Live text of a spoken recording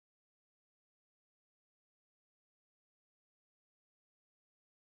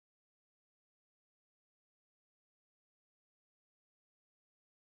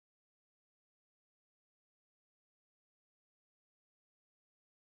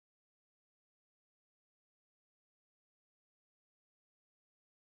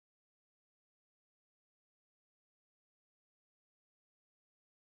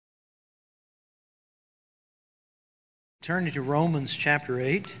Turn to Romans chapter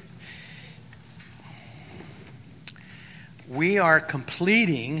 8. We are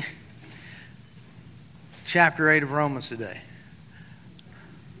completing chapter 8 of Romans today.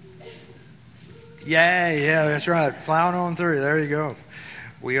 Yeah, that's right. Plowing on through. There you go.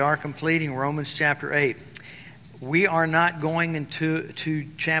 We are completing Romans chapter 8. We are not going into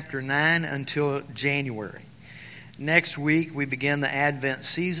chapter 9 until January. Next week we begin the Advent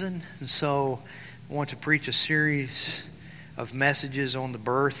season, and so I want to preach a series of messages on the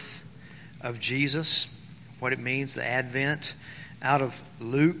birth of Jesus, what it means, the Advent, out of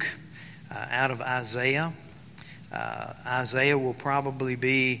Luke, out of Isaiah. Isaiah will probably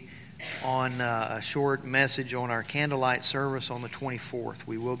be on a short message on our candlelight service on the 24th.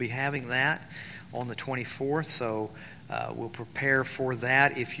 We will be having that on the 24th, so we'll prepare for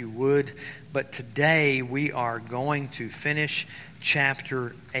that if you would. But today we are going to finish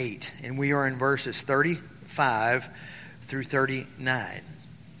chapter 8, and we are in verses 35 through 39.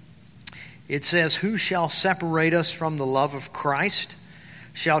 It says, "Who shall separate us from the love of Christ?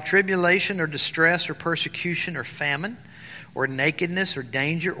 Shall tribulation or distress or persecution or famine or nakedness or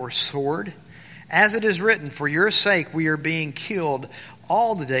danger or sword? As it is written, for your sake we are being killed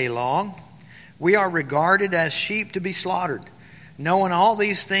all the day long. We are regarded as sheep to be slaughtered. Knowing all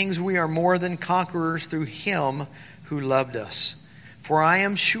these things, we are more than conquerors through him who loved us. For I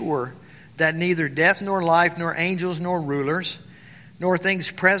am sure that neither death nor life, nor angels nor rulers, nor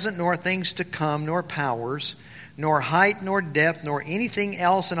things present nor things to come, nor powers, nor height nor depth, nor anything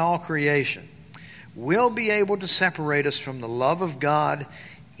else in all creation will be able to separate us from the love of God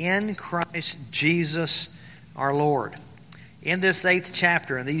in Christ Jesus our Lord." In this 8th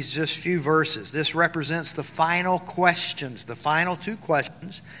chapter, in these just few verses, this represents the final questions, the final two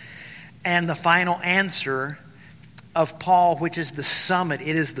questions, and the final answer of Paul, which is the summit.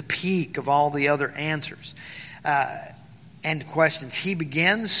 It is the peak of all the other answers and questions. He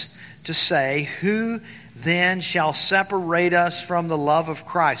begins to say, "Who then shall separate us from the love of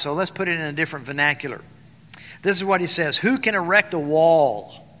Christ?" So let's put it in a different vernacular. This is what he says: who can erect a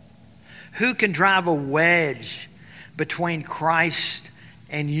wall? Who can drive a wedge between Christ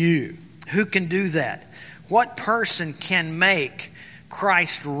and you? Who can do that? What person can make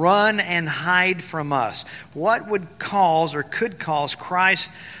Christ run and hide from us? What would cause or could cause Christ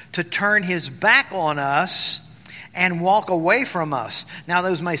to turn his back on us and walk away from us? Now,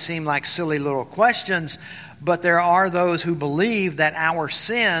 those may seem like silly little questions, but there are those who believe that our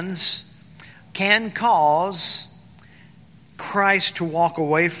sins can cause Christ to walk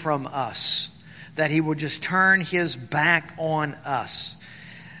away from us, that he will just turn his back on us.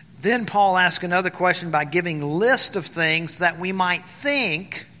 Then Paul asks another question by giving a list of things that we might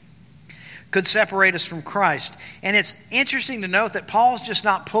think could separate us from Christ. And it's interesting to note that Paul's just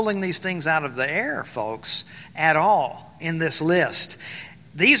not pulling these things out of the air, folks, at all in this list.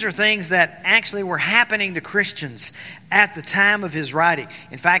 These are things that actually were happening to Christians at the time of his writing.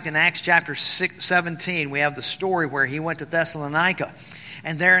 In fact, in Acts chapter 17, we have the story where he went to Thessalonica.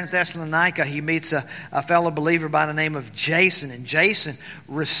 And there in Thessalonica, he meets a fellow believer by the name of Jason. And Jason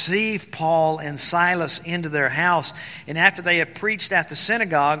received Paul and Silas into their house. And after they had preached at the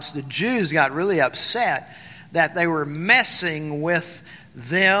synagogues, the Jews got really upset that they were messing with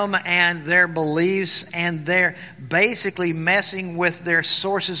them and their beliefs, and they're basically messing with their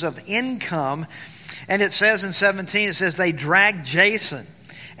sources of income. And it says in 17, it says, they dragged Jason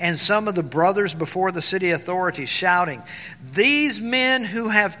and some of the brothers before the city authorities, shouting, "These men who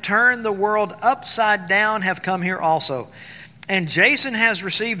have turned the world upside down have come here also. And Jason has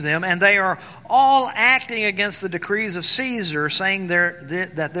received them, and they are all acting against the decrees of Caesar, saying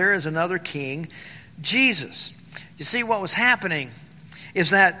that there is another king, Jesus." You see, what was happening is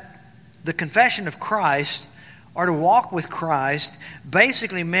that the confession of Christ, or to walk with Christ,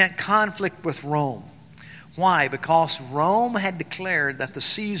 basically meant conflict with Rome. Why? Because Rome had declared that the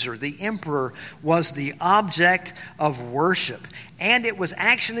Caesar, the emperor, was the object of worship. And it was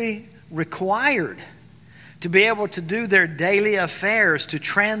actually required to be able to do their daily affairs, to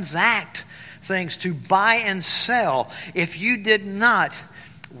transact things, to buy and sell. If you did not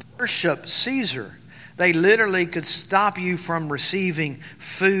worship Caesar, they literally could stop you from receiving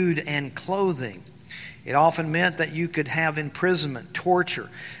food and clothing. It often meant that you could have imprisonment, torture.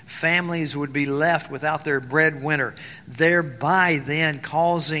 Families would be left without their breadwinner, thereby then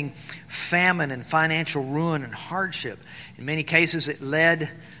causing famine and financial ruin and hardship. In many cases, it led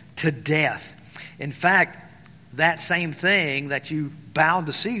to death. In fact, that same thing that you bowed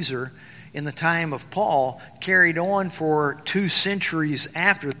to Caesar in the time of Paul carried on for 2 centuries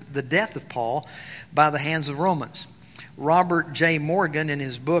after the death of Paul by the hands of Romans. Robert J. Morgan, in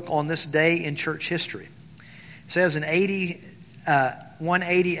his book On This Day in Church History, It says in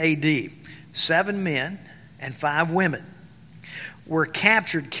 180 AD, 7 men and 5 women were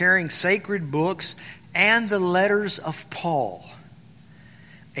captured carrying sacred books and the letters of Paul,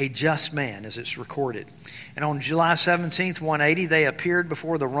 a just man, as it's recorded. And on July 17th, 180, they appeared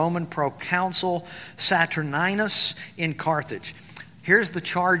before the Roman proconsul Saturninus in Carthage. Here's the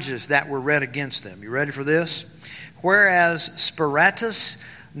charges that were read against them. You ready for this? Whereas Spiratus,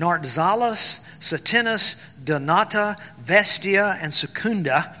 Nartzalus, Satinus, Donata, Vestia, and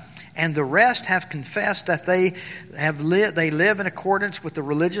Secunda, and the rest have confessed that they live in accordance with the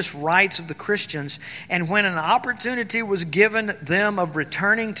religious rites of the Christians, and when an opportunity was given them of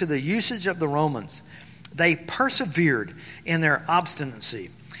returning to the usage of the Romans, they persevered in their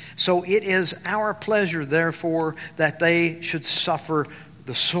obstinacy. So it is our pleasure, therefore, that they should suffer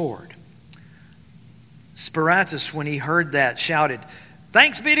the sword. Spiratus, when he heard that, shouted,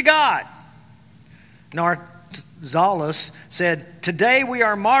 "Thanks be to God!" Nartzalus said, "Today we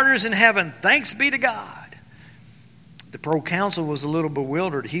are martyrs in heaven. Thanks be to God." The proconsul was a little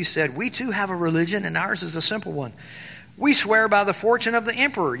bewildered. He said, "We too have a religion, and ours is a simple one. We swear by the fortune of the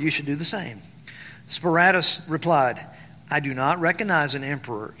emperor. You should do the same." Spiratus replied, "I do not recognize an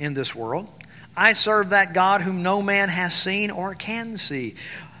emperor in this world. I serve that God whom no man has seen or can see.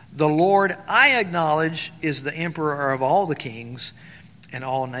 The Lord I acknowledge is the emperor of all the kings and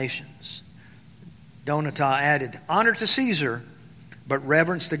all nations." Donata added, "Honor to Caesar, but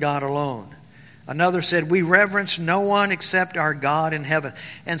reverence to God alone." Another said, "We reverence no one except our God in heaven."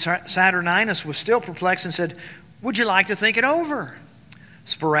 And Saturninus was still perplexed and said, "Would you like to think it over?"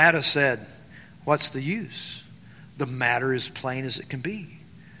 Spiratus said, "What's the use? The matter is plain as it can be."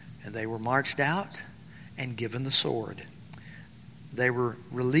 And they were marched out and given the sword. They were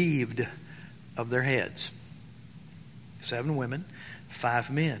relieved of their heads. 7 women, 5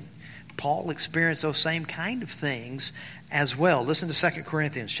 men. Paul experienced those same kind of things as well. Listen to 2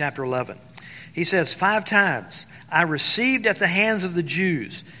 Corinthians chapter 11. He says, 5 times I received at the hands of the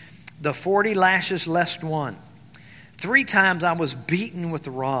Jews the 40 lashes less one. 3 times I was beaten with the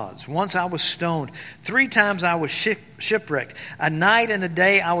rods. Once I was stoned. 3 times I was shipwrecked. A night and a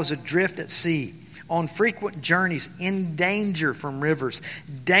day I was adrift at sea, on frequent journeys, in danger from rivers,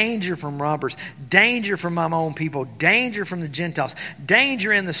 danger from robbers, danger from my own people, danger from the Gentiles,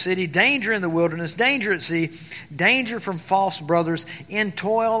 danger in the city, danger in the wilderness, danger at sea, danger from false brothers, in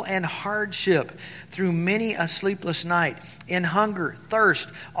toil and hardship, through many a sleepless night, in hunger, thirst,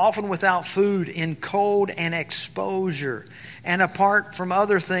 often without food, in cold and exposure. And apart from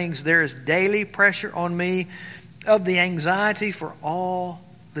other things, there is daily pressure on me of the anxiety for all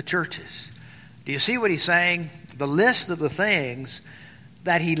the churches. Do you see what he's saying? The list of the things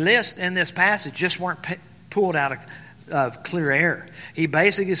that he lists in this passage just weren't pulled out of clear air. He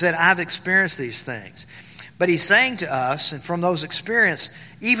basically said, I've experienced these things. But he's saying to us, and from those experiences,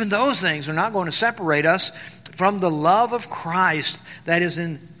 even those things are not going to separate us from the love of Christ that is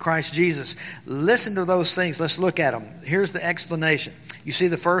in Christ Jesus. Listen to those things. Let's look at them. Here's the explanation. You see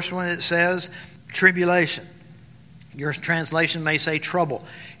the first one, it says tribulation. Your translation may say trouble.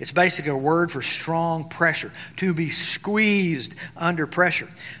 It's basically a word for strong pressure, to be squeezed under pressure.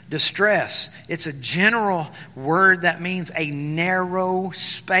 Distress, it's a general word that means a narrow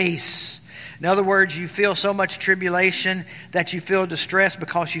space. In other words, you feel so much tribulation that you feel distress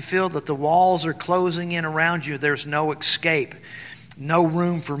because you feel that the walls are closing in around you. There's no escape, no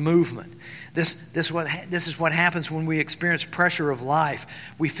room for movement. This is what happens when we experience pressure of life.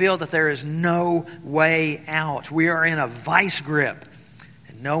 We feel that there is no way out. We are in a vice grip,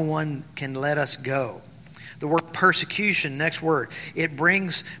 and no one can let us go. The word persecution, next word, it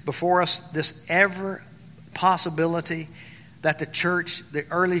brings before us this ever possibility that the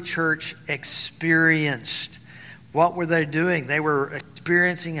early church experienced. What were they doing? They were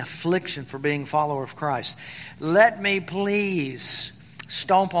experiencing affliction for being a follower of Christ. Let me please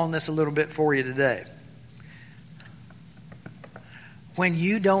stomp on this a little bit for you today. When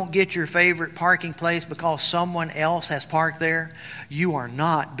you don't get your favorite parking place because someone else has parked there, you are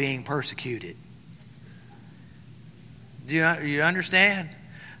not being persecuted. Do you understand?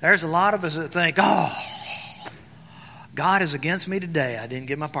 There's a lot of us that think, oh, God is against me today. I didn't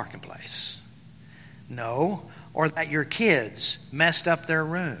get my parking place. No. Or that your kids messed up their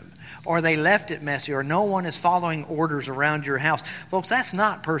room. Or they left it messy, or no one is following orders around your house. Folks, that's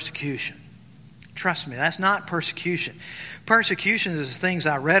not persecution. Trust me, that's not persecution. Persecution is the things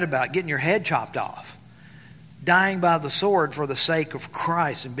I read about, getting your head chopped off, dying by the sword for the sake of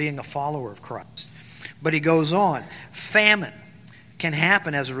Christ and being a follower of Christ. But he goes on, famine can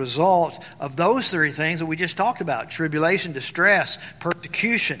happen as a result of those 3 things that we just talked about: tribulation, distress,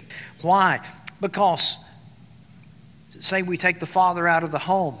 persecution. Why? Because say we take the father out of the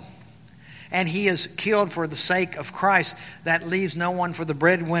home, and he is killed for the sake of Christ, that leaves no one for the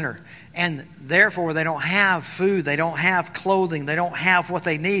breadwinner. And therefore, they don't have food, they don't have clothing, they don't have what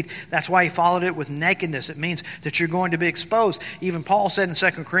they need. That's why he followed it with nakedness. It means that you're going to be exposed. Even Paul said in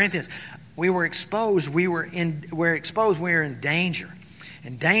 2 Corinthians, we were exposed, we are in danger.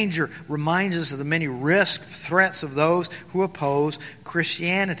 And danger reminds us of the many risks, threats of those who oppose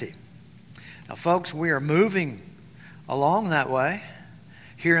Christianity. Now, folks, we are moving along that way.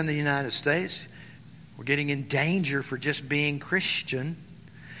 Here in the United States, we're getting in danger for just being Christian.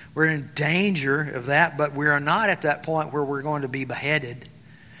 We're in danger of that, but we are not at that point where we're going to be beheaded.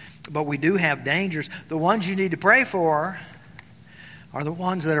 But we do have dangers. The ones you need to pray for are the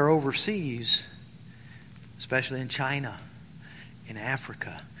ones that are overseas, especially in China, in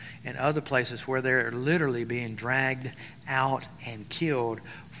Africa, and other places where they're literally being dragged out and killed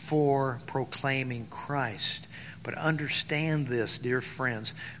for proclaiming Christ. But understand this, dear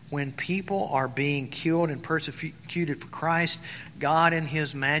friends, when people are being killed and persecuted for Christ, God in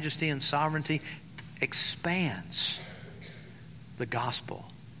His majesty and sovereignty expands the gospel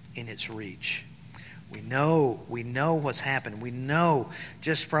in its reach. We know what's happened. We know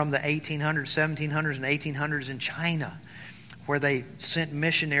just from the 1800s, 1700s, and 1800s in China, where they sent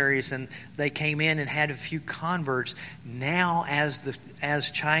missionaries and they came in and had a few converts. Now, as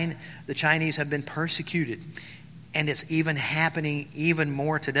the Chinese have been persecuted, and it's even happening even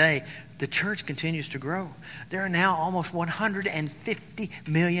more today, the church continues to grow. There are now almost 150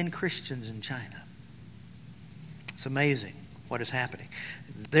 million Christians in China. It's amazing what is happening.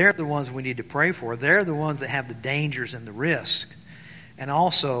 They're the ones we need to pray for. They're the ones that have the dangers and the risk. And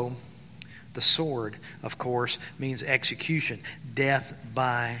also, the sword, of course, means execution, death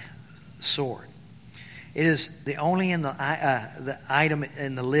by sword. It is the only the item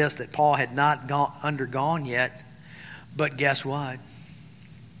in the list that Paul had not undergone yet. But guess what?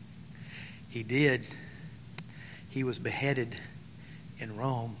 He did. He was beheaded in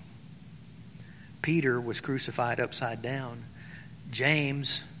Rome. Peter was crucified upside down.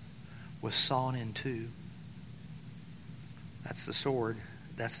 James was sawn in two. That's the sword.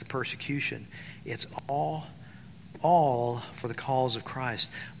 That's the persecution. It's all for the cause of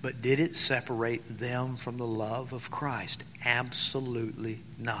Christ. But did it separate them from the love of Christ? Absolutely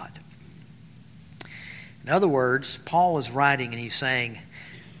not. In other words, Paul is writing and he's saying,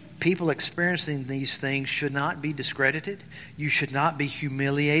 people experiencing these things should not be discredited. You should not be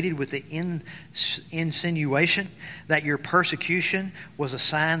humiliated with the insinuation that your persecution was a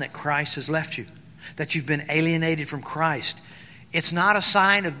sign that Christ has left you, that you've been alienated from Christ. It's not a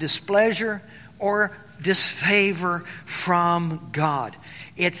sign of displeasure or disfavor from God.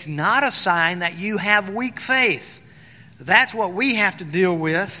 It's not a sign that you have weak faith. That's what we have to deal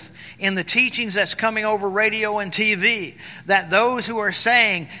with in the teachings that's coming over radio and TV, that those who are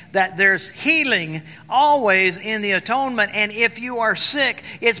saying that there's healing always in the atonement, and if you are sick,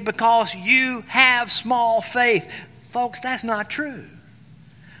 it's because you have small faith. Folks, that's not true.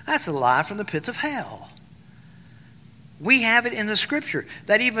 That's a lie from the pits of hell. We have it in the Scripture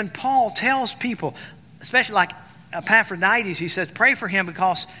that even Paul tells people, especially like Epaphroditus, he says, pray for him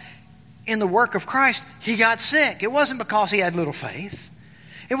because in the work of Christ, he got sick. It wasn't because he had little faith.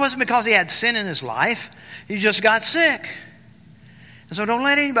 It wasn't because he had sin in his life. He just got sick. And so don't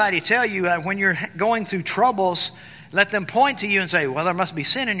let anybody tell you that when you're going through troubles, let them point to you and say, well, there must be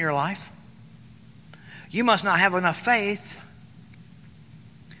sin in your life. You must not have enough faith.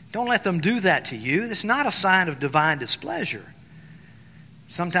 Don't let them do that to you. It's not a sign of divine displeasure.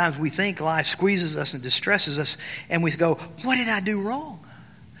 Sometimes we think life squeezes us and distresses us, and we go, what did I do wrong?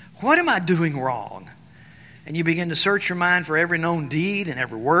 What am I doing wrong? And you begin to search your mind for every known deed and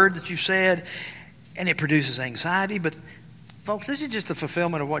every word that you've said, and it produces anxiety. But folks, this is just the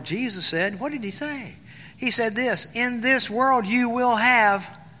fulfillment of what Jesus said. What did he say? He said this, in this world you will have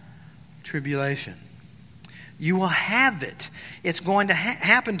tribulation. You will have it. It's going to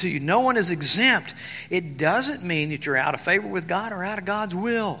happen to you. No one is exempt. It doesn't mean that you're out of favor with God or out of God's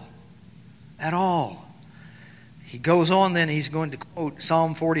will at all. He goes on then, he's going to quote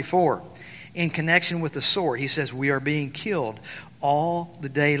Psalm 44 in connection with the sword. He says, we are being killed all the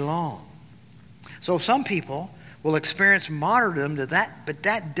day long. So some people will experience martyrdom to that, but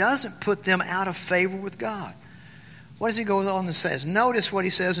that doesn't put them out of favor with God. What does he go on and says? Notice what he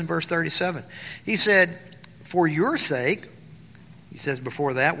says in verse 37. He said, for your sake, he says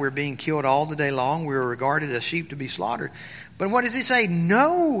before that, we're being killed all the day long. We're regarded as sheep to be slaughtered. But what does he say?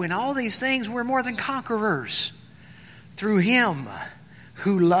 No, in all these things we're more than conquerors through him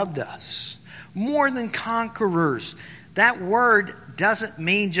who loved us. More than conquerors. That word doesn't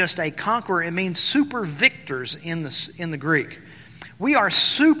mean just a conqueror. It means super victors in the Greek. We are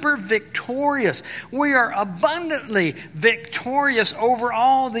super victorious. We are abundantly victorious over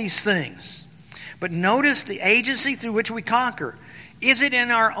all these things. But notice the agency through which we conquer. Is it in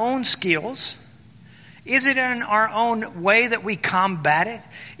our own skills? Is it in our own way that we combat it?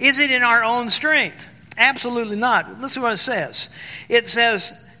 Is it in our own strength? Absolutely not. Listen to what it says. It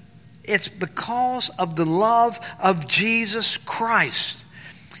says, it's because of the love of Jesus Christ.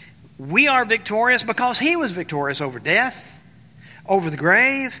 We are victorious because He was victorious over death, over the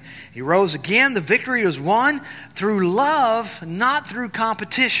grave. He rose again. The victory was won through love, not through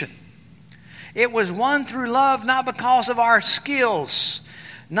competition. It was won through love, not because of our skills,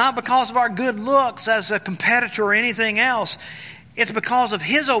 not because of our good looks as a competitor or anything else. It's because of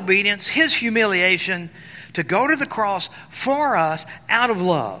His obedience, His humiliation to go to the cross for us out of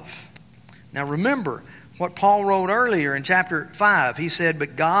love. Now remember what Paul wrote earlier in chapter 5. He said,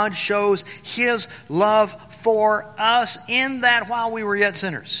 but God shows His love for us in that while we were yet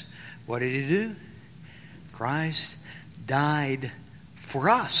sinners. What did He do? Christ died for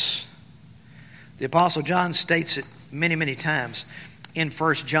us. The Apostle John states it many, many times in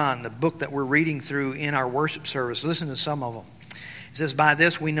 1 John, the book that we're reading through in our worship service. Listen to some of them. It says, by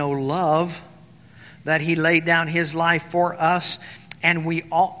this we know love, that He laid down His life for us, and we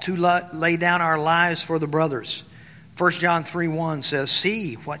ought to lay down our lives for the brothers. 1 John 3:1 says,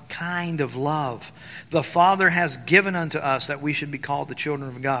 see what kind of love the Father has given unto us, that we should be called the children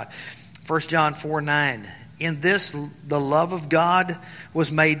of God. 1 John 4:9, in this the love of God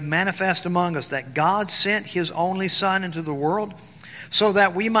was made manifest among us, that God sent His only Son into the world, so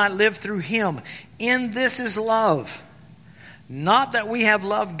that we might live through Him. In this is love, not that we have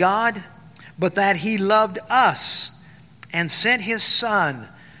loved God, but that He loved us and sent His Son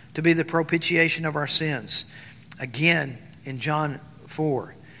to be the propitiation of our sins. Again, in John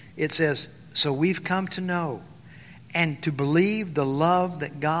 4, it says, so we've come to know and to believe the love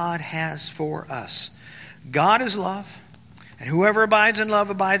that God has for us. God is love, and whoever abides in love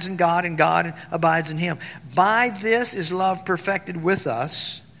abides in God, and God abides in him. By this is love perfected with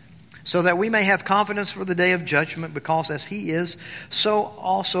us, so that we may have confidence for the day of judgment, because as He is, so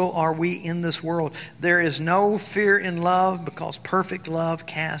also are we in this world. There is no fear in love, because perfect love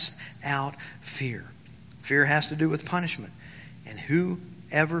casts out fear. Fear has to do with punishment, and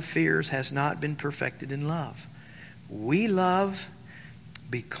whoever fears has not been perfected in love. We love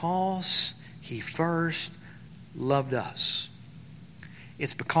because He first loved us.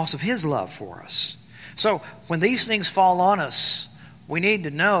 It's because of His love for us. So when these things fall on us, we need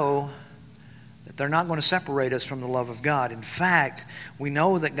to know that they're not going to separate us from the love of God. In fact, we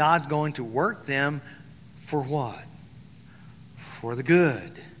know that God's going to work them for what? For the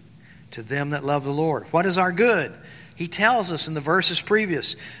good, to them that love the Lord. What is our good? He tells us in the verses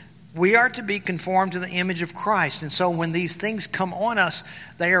previous, we are to be conformed to the image of Christ. And so when these things come on us,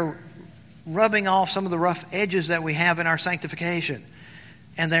 they are rubbing off some of the rough edges that we have in our sanctification.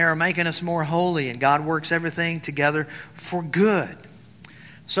 And they are making us more holy, and God works everything together for good.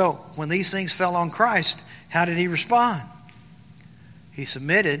 So, when these things fell on Christ, how did He respond? He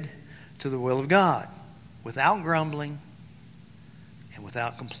submitted to the will of God without grumbling and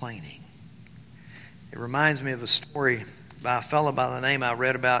without complaining. It reminds me of a story by a fellow by the name I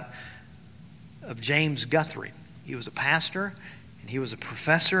read about of James Guthrie. He was a pastor and he was a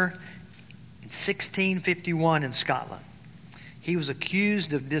professor in 1651 in Scotland. He was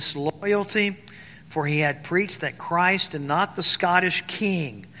accused of disloyalty, for he had preached that Christ and not the Scottish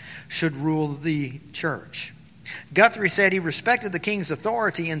king should rule the church. Guthrie said he respected the king's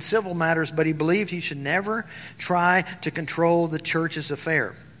authority in civil matters, but he believed he should never try to control the church's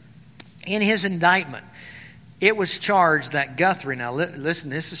affair. In his indictment, it was charged that Guthrie, now listen,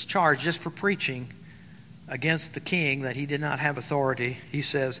 this is charged just for preaching against the king, that he did not have authority. He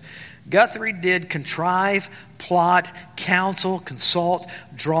says, Guthrie did contrive, plot, counsel, consult,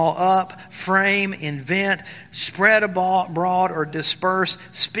 draw up, frame, invent, spread abroad or disperse,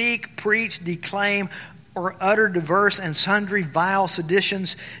 speak, preach, declaim, or utter diverse and sundry vile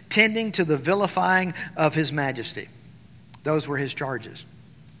seditions tending to the vilifying of His Majesty. Those were his charges,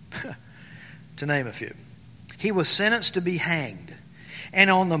 to name a few. He was sentenced to be hanged. And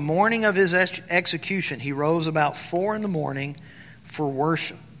on the morning of his execution, he rose about 4 a.m. for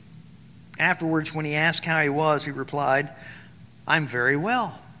worship. Afterwards, when he asked how he was, he replied, I'm very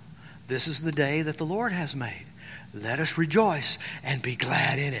well. This is the day that the Lord has made. Let us rejoice and be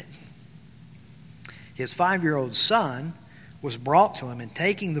glad in it. His 5-year-old son was brought to him, and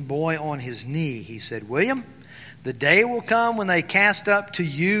taking the boy on his knee, he said, William, the day will come when they cast up to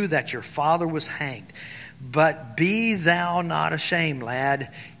you that your father was hanged. But be thou not ashamed,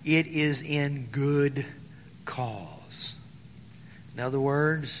 lad. It is in good cause. In other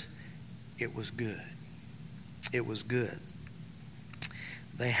words, it was good. It was good.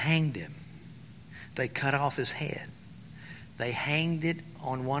 They hanged him. They cut off his head. They hanged it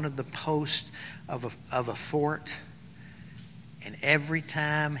on one of the posts of a fort. And every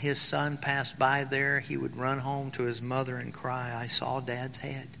time his son passed by there, he would run home to his mother and cry, I saw Dad's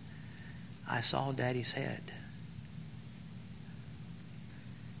head. I saw Daddy's head.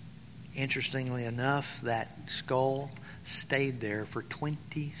 Interestingly enough, that skull stayed there for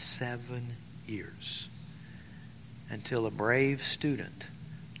 27 years until a brave student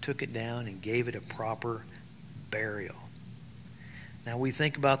took it down and gave it a proper burial. Now we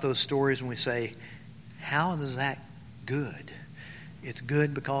think about those stories and we say, how is that good? It's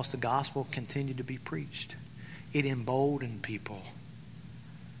good because the gospel continued to be preached. It emboldened people.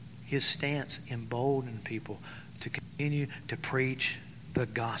 His stance emboldened people to continue to preach the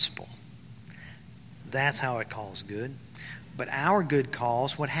gospel. That's how it calls good. But our good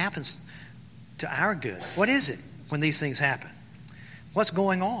cause, what happens to our good? What is it when these things happen? What's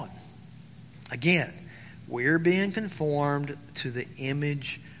going on? Again, we're being conformed to the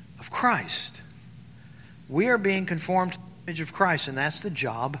image of Christ. We are being conformed to the image of Christ, and that's the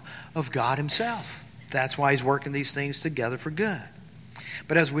job of God himself. That's why he's working these things together for good.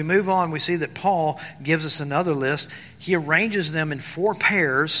 But as we move on, we see that Paul gives us another list. He arranges them in 4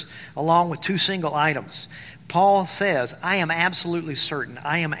 pairs along with 2 single items. Paul says, I am absolutely certain.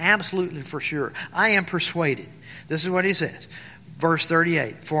 I am absolutely for sure. I am persuaded. This is what he says. Verse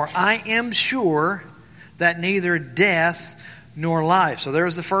 38, for I am sure that neither death nor life. So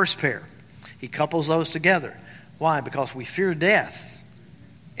there's the first pair. He couples those together. Why? Because we fear death.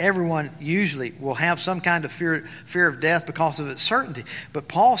 Everyone usually will have some kind of fear of death because of its certainty. But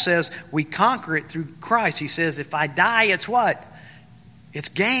Paul says we conquer it through Christ. He says if I die, it's what? It's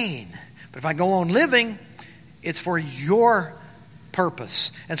gain. But if I go on living, it's for your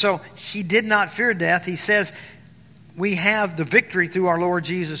purpose. And so he did not fear death. He says we have the victory through our Lord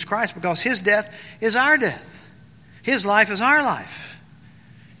Jesus Christ because his death is our death. His life is our life.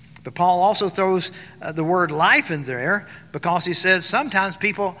 But Paul also throws the word life in there because he says sometimes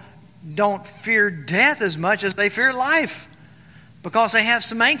people don't fear death as much as they fear life because they have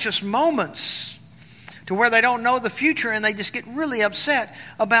some anxious moments to where they don't know the future and they just get really upset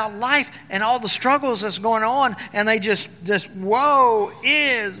about life and all the struggles that's going on, and they just woe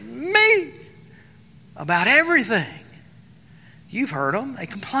is me about everything. You've heard them. They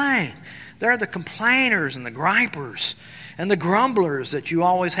complain. They're the complainers and the gripers and the grumblers that you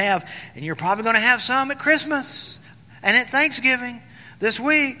always have. And you're probably going to have some at Christmas and at Thanksgiving this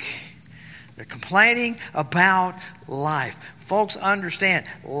week. They're complaining about life. Folks, understand,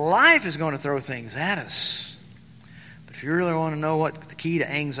 life is going to throw things at us. But if you really want to know what the key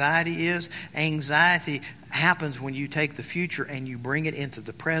to anxiety is, anxiety happens when you take the future and you bring it into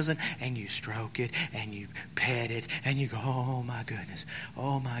the present and you stroke it and you pet it and you go, oh my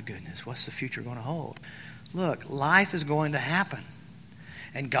goodness, what's the future going to hold? Look, life is going to happen.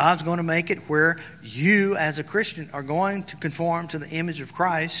 And God's going to make it where you as a Christian are going to conform to the image of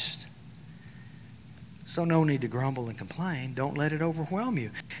Christ. So no need to grumble and complain. Don't let it overwhelm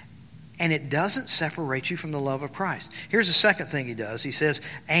you. And it doesn't separate you from the love of Christ. Here's the second thing he does. He says,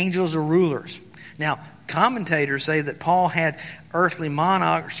 angels are rulers. Now, commentators say that Paul had earthly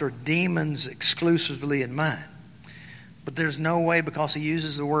monarchs or demons exclusively in mind. But there's no way, because he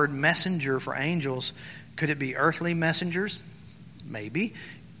uses the word messenger for angels. Could it be earthly messengers? Maybe.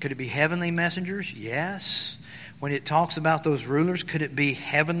 Could it be heavenly messengers? Yes. When it talks about those rulers, could it be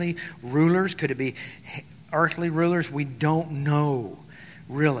heavenly rulers? Could it be earthly rulers? We don't know,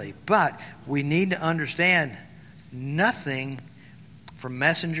 really. But we need to understand nothing from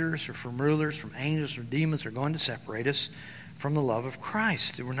messengers or from rulers, from angels or demons are going to separate us from the love of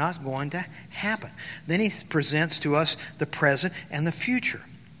Christ. We're not going to happen. Then he presents to us the present and the future.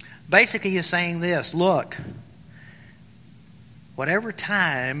 Basically, he's saying this, look, whatever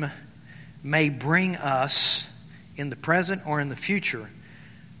time may bring us in the present or in the future,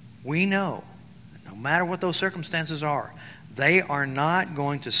 we know that no matter what those circumstances are, they are not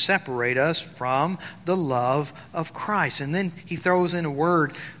going to separate us from the love of Christ. And then he throws in a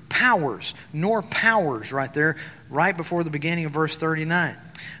word, powers, nor powers, right there, right before the beginning of verse 39.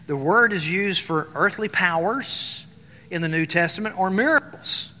 The word is used for earthly powers in the New Testament or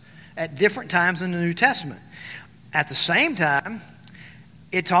miracles at different times in the New Testament. At the same time,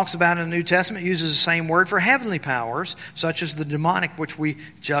 it talks about in the New Testament, uses the same word for heavenly powers, such as the demonic, which we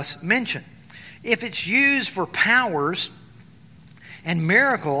just mentioned. If it's used for powers, And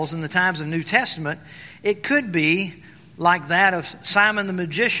miracles in the times of New Testament, it could be like that of Simon the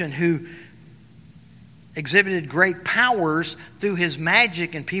magician, who exhibited great powers through his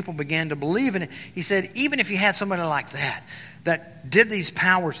magic, and people began to believe in it. He said, even if you had somebody like that did these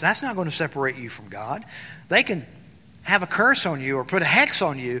powers, that's not going to separate you from God. They can have a curse on you or put a hex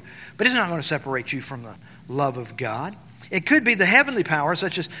on you, but it's not going to separate you from the love of God. It could be the heavenly power,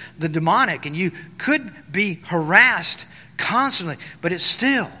 such as the demonic, and you could be harassed constantly, but it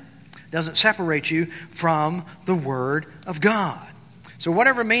still doesn't separate you from the Word of God. So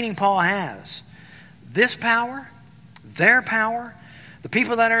whatever meaning Paul has, this power, their power, the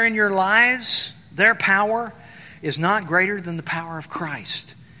people that are in your lives, their power is not greater than the power of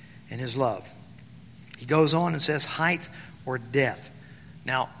Christ and His love. He goes on and says height or depth.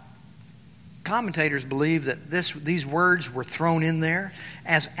 Now, commentators believe that these words were thrown in there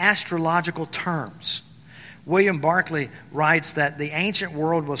as astrological terms. William Barclay writes that the ancient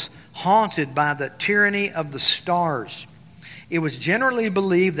world was haunted by the tyranny of the stars. It was generally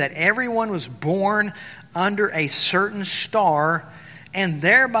believed that everyone was born under a certain star, and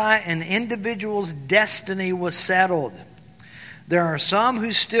thereby an individual's destiny was settled. There are some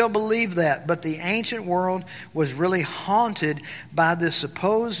who still believe that, but the ancient world was really haunted by the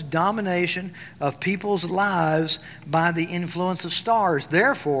supposed domination of people's lives by the influence of stars.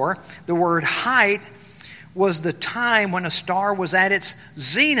 Therefore, the word height was the time when a star was at its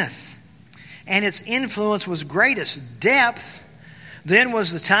zenith and its influence was greatest. Depth then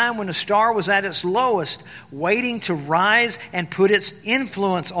was the time when a star was at its lowest, waiting to rise and put its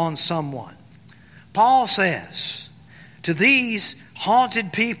influence on someone. Paul says, to these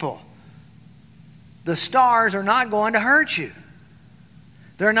haunted people, the stars are not going to hurt you.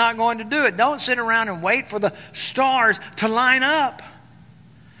 They're not going to do it. Don't sit around and wait for the stars to line up.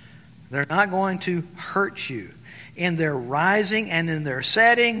 They're not going to hurt you. In their rising and in their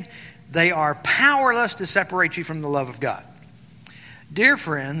setting, they are powerless to separate you from the love of God. Dear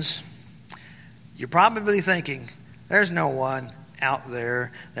friends, you're probably thinking, there's no one out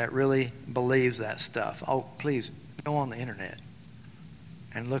there that really believes that stuff. Oh, please, go on the internet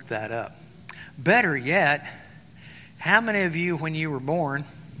and look that up. Better yet, how many of you, when you were born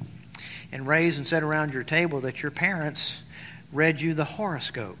and raised and sat around your table, that your parents read you the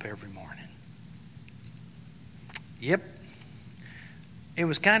horoscope every morning? Yep. It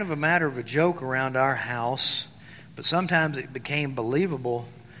was kind of a matter of a joke around our house, but sometimes it became believable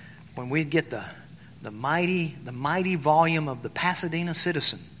when we'd get the mighty volume of the Pasadena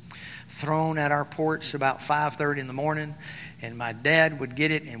Citizen thrown at our porch about 5:30 in the morning, and my dad would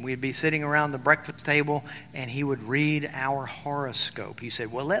get it, and we'd be sitting around the breakfast table, and he would read our horoscope. He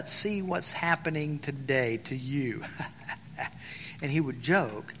said, well, let's see what's happening today to you. And he would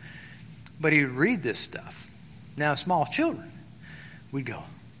joke, but he would read this stuff. Now, small children, we'd go,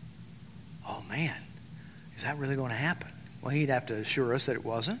 oh man, is that really going to happen? Well, he'd have to assure us that it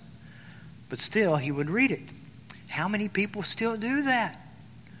wasn't, but still, he would read it. How many people still do that?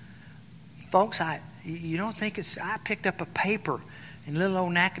 Folks, you don't think I picked up a paper in little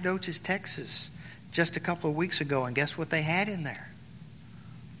old Nacogdoches, Texas, just a couple of weeks ago, and guess what they had in there?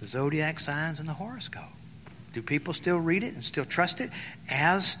 The zodiac signs and the horoscope. Do people still read it and still trust it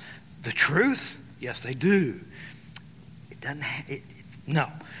as the truth? Yes, they do. No.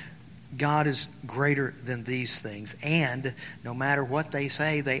 God is greater than these things, and no matter what they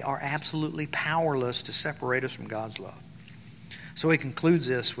say, they are absolutely powerless to separate us from God's love. So he concludes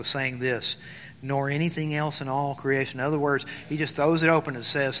this with saying this, nor anything else in all creation. In other words, he just throws it open and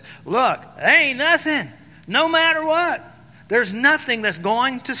says, look, there ain't nothing, no matter what. There's nothing that's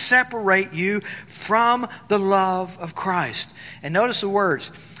going to separate you from the love of Christ. And notice the words.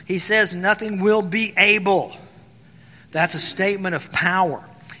 He says nothing will be able. That's a statement of power.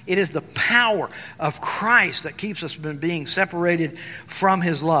 It is the power of Christ that keeps us from being separated from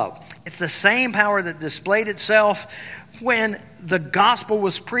His love. It's the same power that displayed itself when the gospel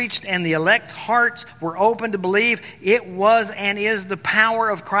was preached and the elect hearts were open to believe. It was and is the power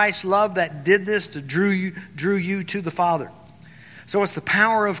of Christ's love that did this, to drew you to the Father. So it's the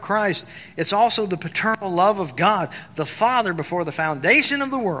power of Christ. It's also the paternal love of God, the Father, before the foundation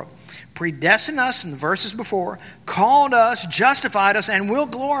of the world. Predestined us in the verses before, called us, justified us, and will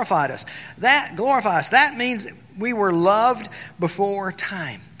glorify us. That means we were loved before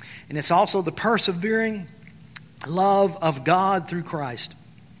time. And it's also the persevering love of God through Christ.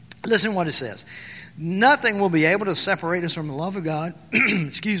 Listen to what it says. Nothing will be able to separate us from the love of God,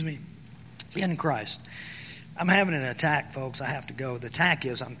 in Christ. I'm having an attack, folks. I have to go. The attack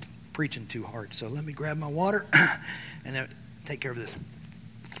is I'm preaching too hard. So let me grab my water and then take care of this.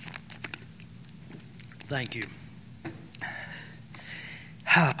 Thank you.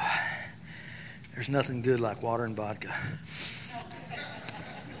 There's nothing good like water and vodka.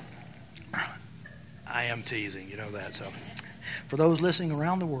 I am teasing, you know that. So, for those listening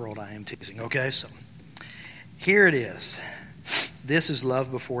around the world, I am teasing. Okay, so here it is. This is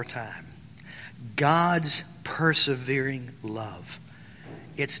love before time. God's persevering love.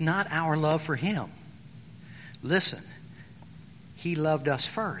 It's not our love for Him. Listen, He loved us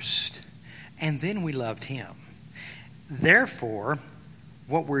first, and then we loved Him. Therefore,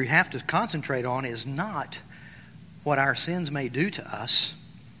 what we have to concentrate on is not what our sins may do to us,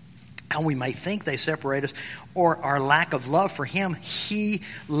 how we may think they separate us, or our lack of love for Him. He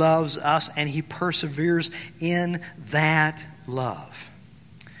loves us, and He perseveres in that love.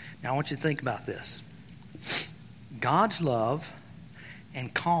 Now, I want you to think about this. God's love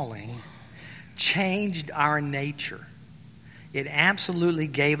and calling changed our nature. It absolutely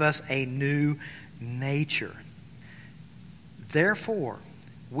gave us a new nature. Therefore,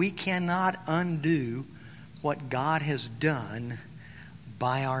 we cannot undo what God has done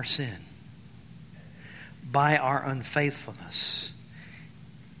by our sin, by our unfaithfulness.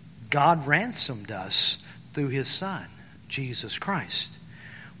 God ransomed us through His Son, Jesus Christ.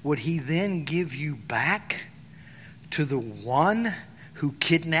 Would He then give you back to the one who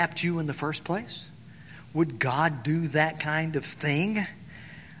kidnapped you in the first place? Would God do that kind of thing?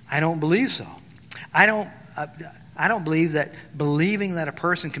 I don't believe so. I don't believe that believing that a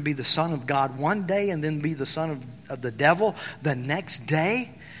person can be the son of God one day and then be the son of the devil the next day.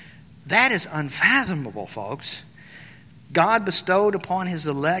 That is unfathomable, folks. God bestowed upon His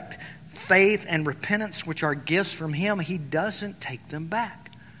elect faith and repentance, which are gifts from Him. He doesn't take them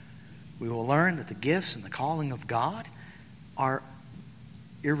back. We will learn that the gifts and the calling of God are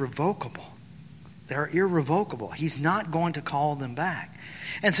irrevocable. They're irrevocable. He's not going to call them back.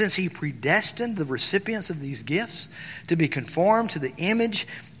 And since He predestined the recipients of these gifts to be conformed to the image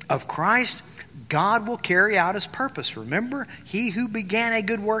of Christ, God will carry out His purpose. Remember, He who began a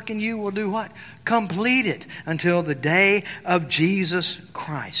good work in you will do what? Complete it until the day of Jesus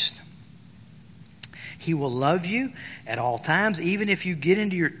Christ. He will love you at all times, even if you get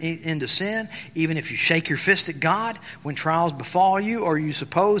into sin, even if you shake your fist at God when trials befall you, or you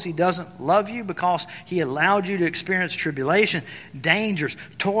suppose He doesn't love you because He allowed you to experience tribulation, dangers,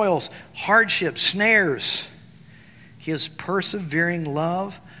 toils, hardships, snares. His persevering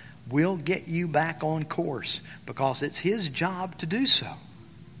love will get you back on course because it's His job to do so.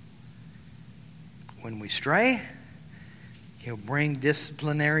 When we stray, He'll bring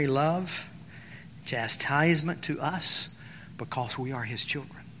disciplinary love, chastisement to us because we are His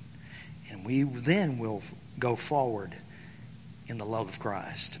children. And we then will go forward in the love of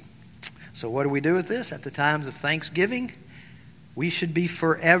Christ. So what do we do with this? At the times of thanksgiving, we should be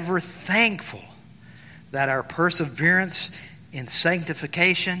forever thankful that our perseverance in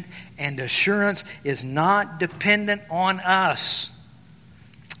sanctification and assurance is not dependent on us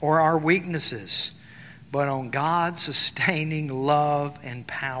or our weaknesses, but on God's sustaining love and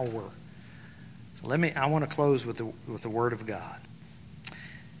power. I want to close with the Word of God.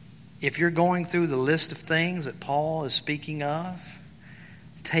 If you're going through the list of things that Paul is speaking of,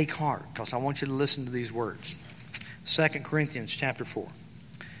 take heart, because I want you to listen to these words. 2 Corinthians chapter 4.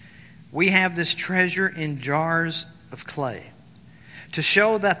 We have this treasure in jars of clay to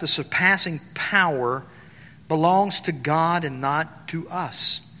show that the surpassing power belongs to God and not to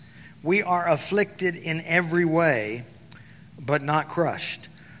us. We are afflicted in every way, but not crushed,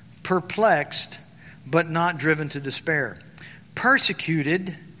 perplexed, but not driven to despair,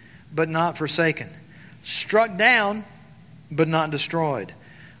 persecuted, but not forsaken, struck down, but not destroyed,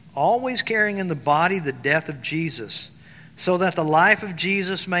 always carrying in the body the death of Jesus, so that the life of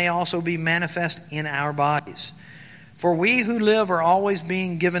Jesus may also be manifest in our bodies. For we who live are always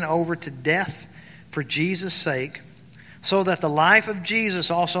being given over to death for Jesus' sake, so that the life of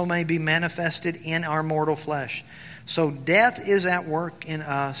Jesus also may be manifested in our mortal flesh. So death is at work in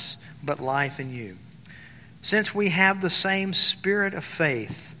us, but life in you. Since we have the same spirit of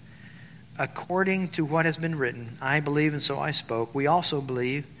faith, according to what has been written, I believe and so I spoke, we also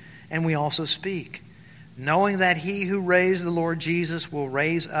believe and we also speak, knowing that He who raised the Lord Jesus will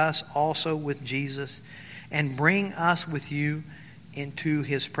raise us also with Jesus and bring us with you into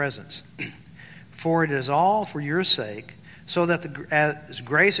His presence. For it is all for your sake, so that as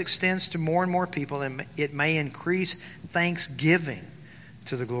grace extends to more and more people, it may increase thanksgiving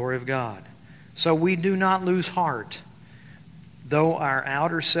to the glory of God. So we do not lose heart. Though our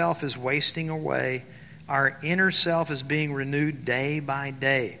outer self is wasting away, our inner self is being renewed day by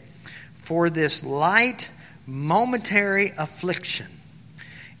day. For this light, momentary affliction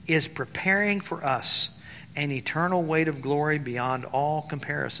is preparing for us an eternal weight of glory beyond all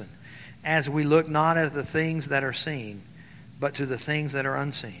comparison, as we look not at the things that are seen, but to the things that are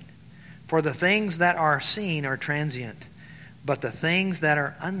unseen. For the things that are seen are transient, but the things that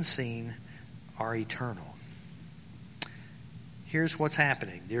are unseen are eternal. Here's what's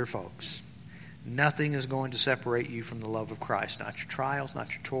happening, dear folks. Nothing is going to separate you from the love of Christ. Not your trials, not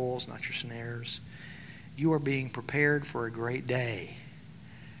your toils, not your snares. You are being prepared for a great day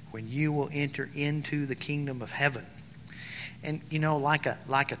when you will enter into the kingdom of heaven. And, like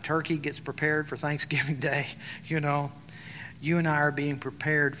a turkey gets prepared for Thanksgiving Day, you and I are being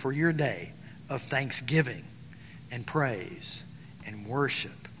prepared for your day of thanksgiving and praise and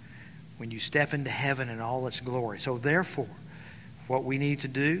worship when you step into heaven in all its glory. So therefore, what we need to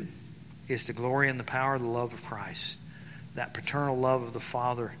do is to glory in the power of the love of Christ, that paternal love of the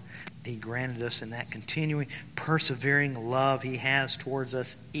Father He granted us, and that continuing, persevering love He has towards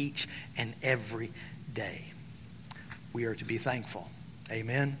us each and every day. We are to be thankful.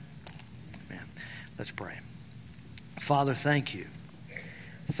 Amen? Amen. Let's pray. Father, thank you.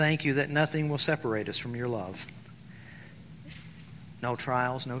 Thank you that nothing will separate us from your love. No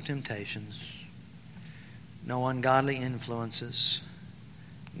trials, no temptations, no ungodly influences,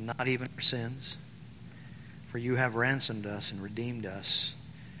 not even our sins. For you have ransomed us and redeemed us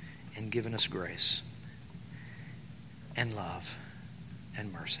and given us grace and love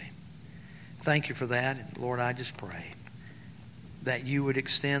and mercy. Thank you for that. And Lord, I just pray that you would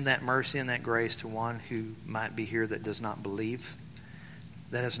extend that mercy and that grace to one who might be here that does not believe,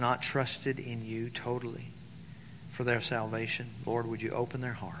 that has not trusted in you totally for their salvation. Lord, would you open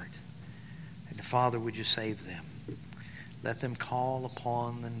their heart? And Father, would you save them? Let them call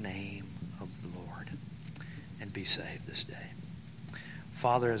upon the name of the Lord and be saved this day.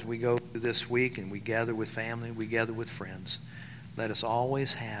 Father, as we go through this week and we gather with family, we gather with friends, let us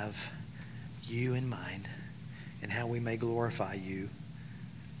always have you in mind and how we may glorify you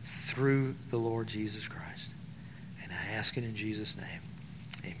through the Lord Jesus Christ. And I ask it in Jesus' name.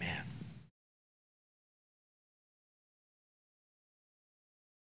 Amen.